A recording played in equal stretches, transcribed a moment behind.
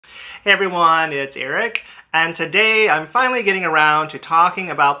Hey everyone, it's Eric, and today I'm finally getting around to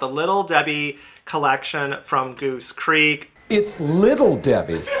talking about the Little Debbie collection from Goose Creek. It's Little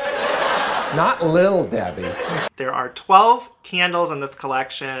Debbie, not Lil Debbie. There are 12 candles in this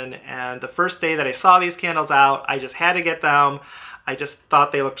collection, and the first day that I saw these candles out, I just had to get them. I just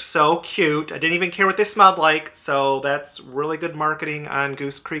thought they looked so cute. I didn't even care what they smelled like, so that's really good marketing on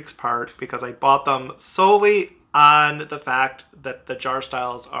Goose Creek's part because I bought them solely on the fact that the jar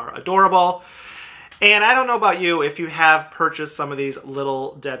styles are adorable. And I don't know about you if you have purchased some of these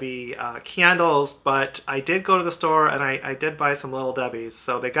Little Debbie candles, but I did go to the store and I did buy some Little Debbies,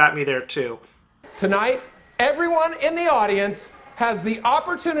 so they got me there too. Tonight, everyone in the audience has the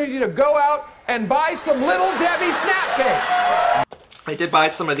opportunity to go out and buy some Little Debbie snack cakes. I did buy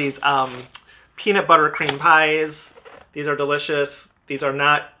some of these peanut butter cream pies. These are delicious. These are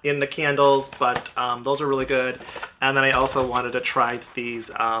not in the candles, but those are really good. And then I also wanted to try these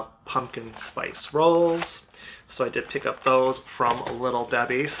pumpkin spice rolls. So I did pick up those from Little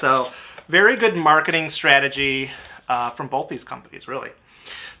Debbie. So very good marketing strategy from both these companies, really.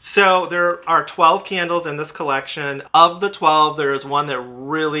 So there are 12 candles in this collection. Of the 12, there is one that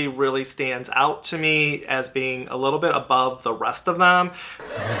really stands out to me as being a little bit above the rest of them.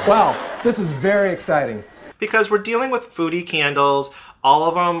 Wow, this is very exciting. Because we're dealing with foodie candles. All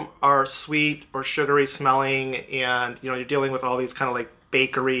of them are sweet or sugary smelling, and you're dealing with all these kind of like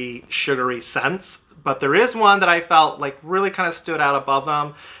bakery sugary scents. But there is one that I felt like really kind of stood out above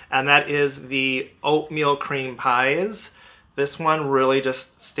them, and that is the oatmeal cream pies. This one really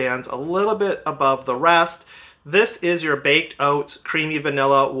just stands a little bit above the rest. This is your baked oats, creamy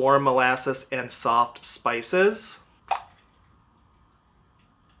vanilla, warm molasses, and soft spices.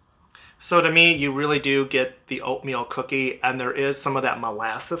 So to me, you really do get the oatmeal cookie, and there is some of that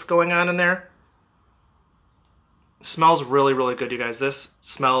molasses going on in there. It smells really good, you guys. This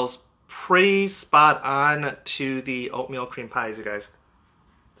smells pretty spot on to the oatmeal cream pies, you guys.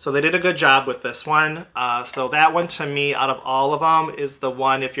 So they did a good job with this one. So that one to me, out of all of them, is the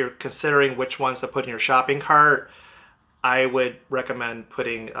one, if you're considering which ones to put in your shopping cart, I would recommend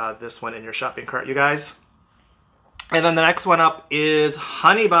putting this one in your shopping cart, you guys. And then the next one up is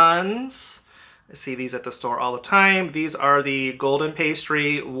honey buns. I see these at the store all the time. These are the golden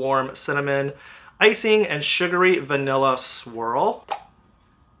pastry, warm cinnamon, icing, and sugary vanilla swirl.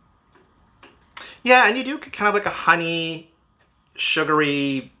 Yeah, and you do get kind of like a honey,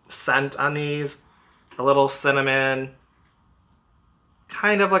 sugary scent on these. A little cinnamon.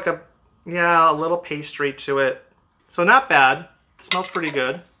 Kind of like a little pastry to it. So not bad. It smells pretty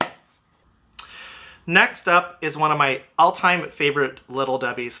good. Next up is one of my all-time favorite Little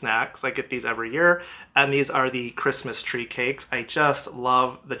Debbie snacks. I get these every year, and these are the Christmas tree cakes. I just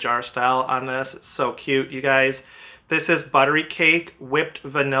love the jar style on this. It's so cute, you guys. This is buttery cake, whipped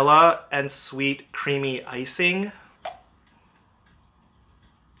vanilla, and sweet creamy icing.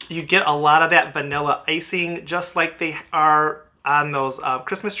 You get a lot of that vanilla icing, just like they are on those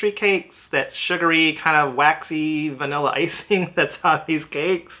Christmas tree cakes, that sugary, kind of waxy vanilla icing that's on these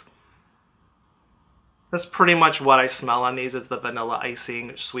cakes. That's pretty much what I smell on these, is the vanilla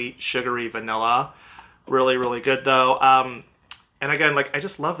icing, sweet, sugary vanilla. Really good though. And again, like, I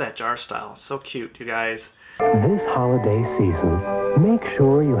just love that jar style. So cute, you guys. This holiday season, make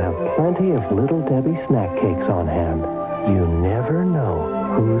sure you have plenty of Little Debbie snack cakes on hand. You never know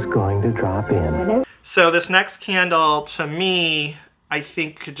who's going to drop in. So this next candle, to me, I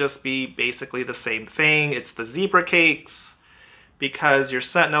think could just be basically the same thing. It's the zebra cakes, because your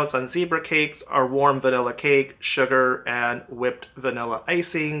scent notes on zebra cakes are warm vanilla cake, sugar, and whipped vanilla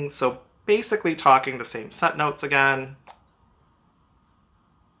icing. So basically talking the same scent notes again.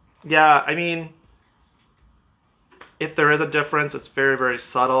 Yeah, I mean, if there is a difference, it's very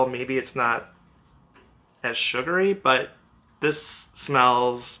subtle. Maybe it's not as sugary, but this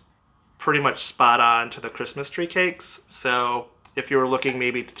smells pretty much spot on to the Christmas tree cakes. So if you were looking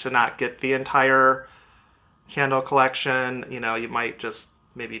maybe to not get the entire candle collection, you might just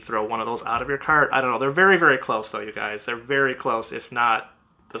maybe throw one of those out of your cart. I don't know. They're very close though, you guys. They're very close, if not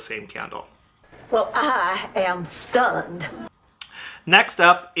the same candle. Well, I am stunned. Next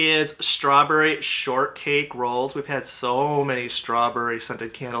up is strawberry shortcake rolls. We've had so many strawberry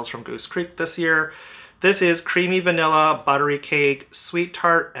scented candles from Goose Creek this year. This is creamy vanilla, buttery cake, sweet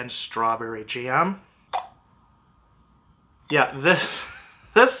tart, and strawberry jam. Yeah, this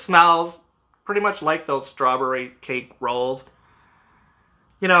smells pretty much like those strawberry cake rolls.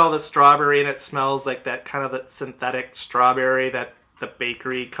 The strawberry, and it smells like that kind of that synthetic strawberry that the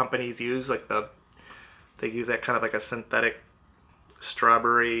bakery companies use. Like they use that kind of like a synthetic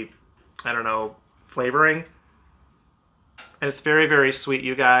strawberry, I don't know, flavoring. And it's very, very sweet,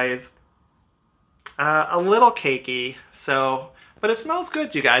 you guys. A little cakey, but it smells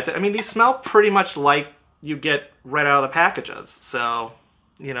good, you guys. I mean, these smell pretty much like you get right out of the packages. So,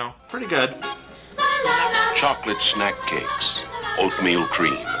 you know, pretty good. Chocolate snack cakes, oatmeal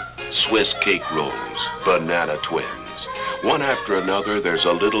cream, Swiss cake rolls, banana twins. One after another, there's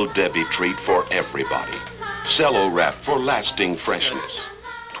a Little Debbie treat for everybody. Cello wrap for lasting freshness.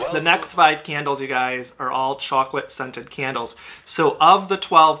 The next 5 candles, you guys, are all chocolate scented candles. So of the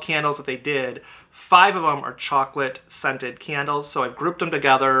 12 candles that they did, 5 of them are chocolate scented candles. So I've grouped them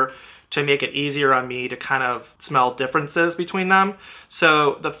together to make it easier on me to kind of smell differences between them.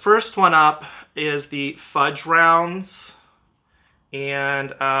 So the first one up is the fudge rounds.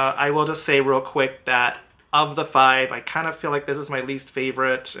 And I will just say real quick that of the 5, I kind of feel like this is my least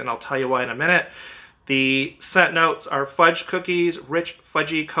favorite, and I'll tell you why in a minute. The scent notes are fudge cookies, rich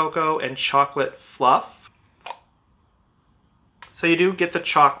fudgy cocoa, and chocolate fluff. So you do get the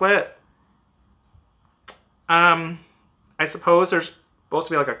chocolate. I suppose there's supposed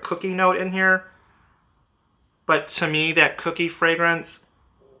to be like a cookie note in here. But to me, that cookie fragrance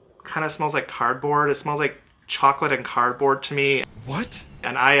kind of smells like cardboard. It smells like chocolate and cardboard to me. What?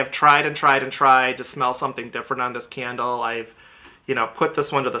 And I have tried and tried and tried to smell something different on this candle. I've, you know, put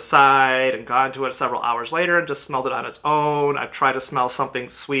this one to the side and gone to it several hours later and just smelled it on its own. I've tried to smell something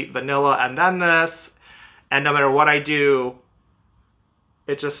sweet vanilla and then this. And no matter what I do,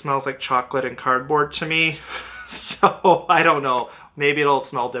 it just smells like chocolate and cardboard to me. So I don't know. Maybe it'll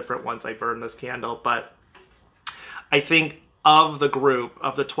smell different once I burn this candle. But I think of the group,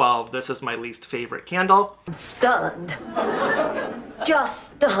 of the 12, this is my least favorite candle. I'm stunned. Just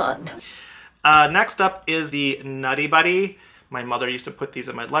stunned. Next up is the Nutty Buddy. My mother used to put these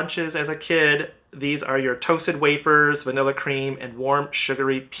in my lunches as a kid. These are your toasted wafers, vanilla cream, and warm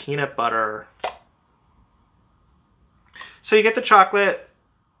sugary peanut butter. So you get the chocolate.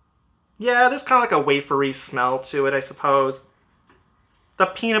 Yeah, there's kind of like a wafery smell to it, I suppose. The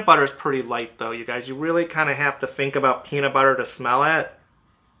peanut butter is pretty light, though, you guys. You really kind of have to think about peanut butter to smell it.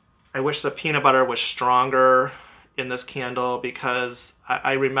 I wish the peanut butter was stronger in this candle because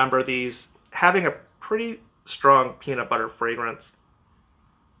I remember these having a pretty strong peanut butter fragrance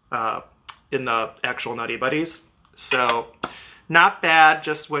in the actual Nutty Buddies. So not bad,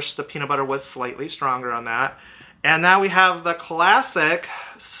 just wish the peanut butter was slightly stronger on that. And now we have the classic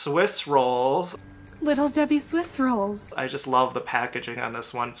Swiss rolls. Little Debbie Swiss rolls. I just love the packaging on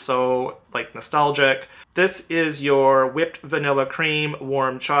this one, so like nostalgic. This is your whipped vanilla cream,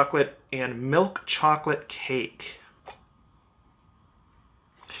 warm chocolate, and milk chocolate cake.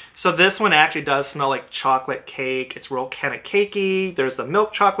 So this one actually does smell like chocolate cake. It's real kind of cakey. There's the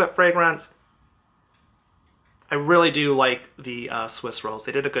milk chocolate fragrance. I really do like the Swiss rolls.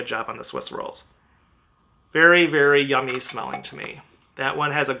 They did a good job on the Swiss rolls. Very, very yummy smelling to me. That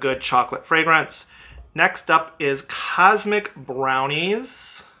one has a good chocolate fragrance. Next up is Cosmic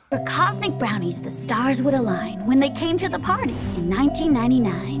Brownies. For Cosmic Brownies, the stars would align when they came to the party in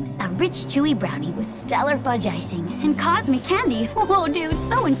 1999. A rich, chewy brownie with stellar fudge icing and cosmic candy. Whoa, dude,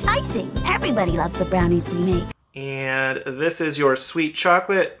 so enticing. Everybody loves the brownies we make. And this is your sweet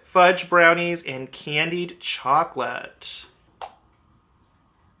chocolate, fudge brownies, and candied chocolate.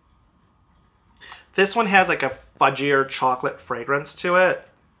 This one has like a fudgier chocolate fragrance to it.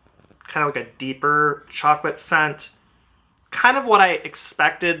 Kind of like a deeper chocolate scent. Kind of what I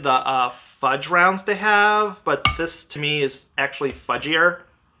expected the fudge rounds to have, but this to me is actually fudgier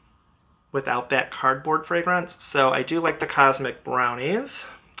without that cardboard fragrance. So I do like the Cosmic Brownies.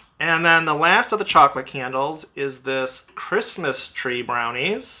 And then the last of the chocolate candles is this Christmas Tree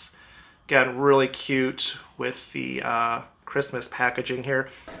Brownies. Again, really cute with the Christmas packaging here.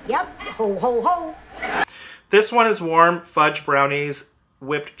 Yep, ho, ho, ho. This one is warm fudge brownies,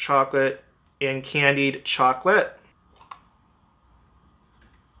 whipped chocolate, and candied chocolate.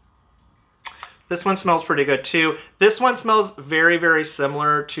 This one smells pretty good too. This one smells very, very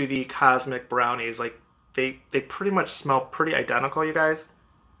similar to the Cosmic Brownies. Like they pretty much smell pretty identical, you guys.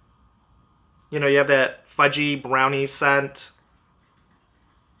 You know, you have that fudgy brownie scent.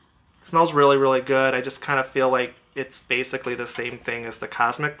 It smells really, really good. I just kind of feel like it's basically the same thing as the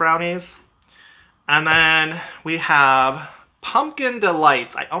Cosmic Brownies. And then we have Pumpkin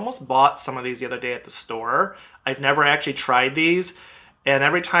Delights. I almost bought some of these the other day at the store. I've never actually tried these. And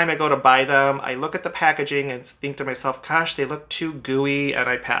every time I go to buy them, I look at the packaging and think to myself, gosh, they look too gooey, and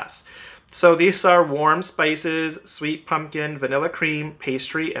I pass. So these are warm spices, sweet pumpkin, vanilla cream,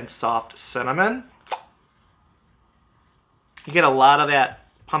 pastry, and soft cinnamon. You get a lot of that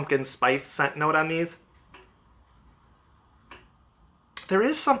pumpkin spice scent note on these. There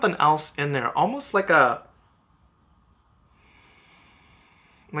is something else in there, almost like a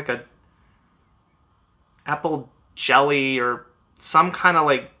like a apple jelly or some kind of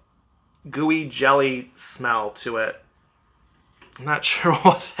like gooey jelly smell to it. I'm not sure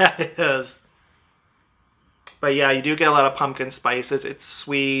what that is. But yeah, you do get a lot of pumpkin spices. It's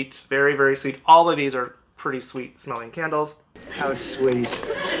sweet, very, very sweet. All of these are pretty sweet smelling candles. How sweet.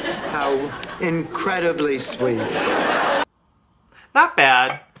 How incredibly sweet. Not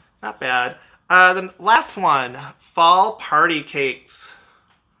bad. Not bad. The last one, fall party cakes.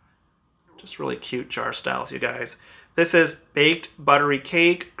 Just really cute jar styles, you guys. This is baked buttery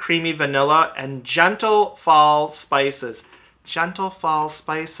cake, creamy vanilla, and gentle fall spices. Gentle fall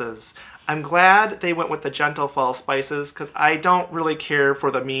spices. I'm glad they went with the gentle fall spices because I don't really care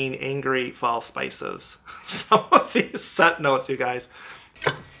for the mean, angry fall spices. Some of these scent notes, you guys.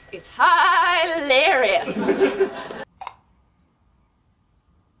 It's hilarious.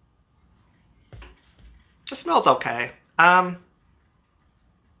 It smells okay. I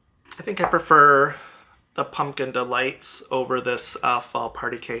think I prefer the Pumpkin Delights over this fall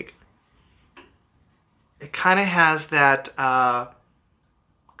party cake. It kind of has that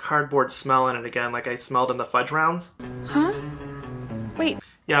cardboard smell in it again, like I smelled in the fudge rounds. Huh? Wait.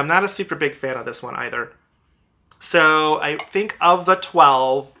 Yeah, I'm not a super big fan of this one either. So I think of the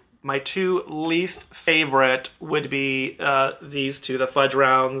 12, my two least favorite would be these two, the fudge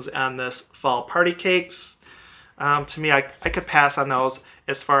rounds and this fall party cakes. To me, I could pass on those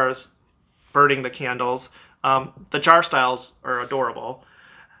as far as burning the candles. The jar styles are adorable.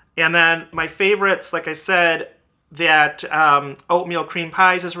 And then my favorites, like I said, that oatmeal cream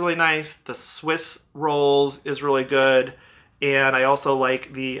pies is really nice. The Swiss rolls is really good. And I also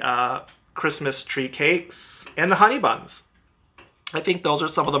like the Christmas tree cakes and the honey buns. I think those are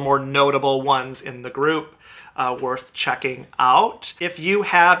some of the more notable ones in the group worth checking out. If you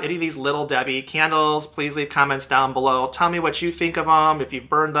have any of these Little Debbie candles, please leave comments down below. Tell me what you think of them, if you've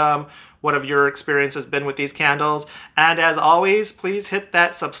burned them, what have your experiences been with these candles. And as always, please hit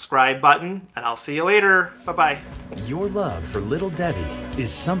that subscribe button, and I'll see you later. Bye-bye. Your love for Little Debbie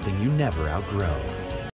is something you never outgrow.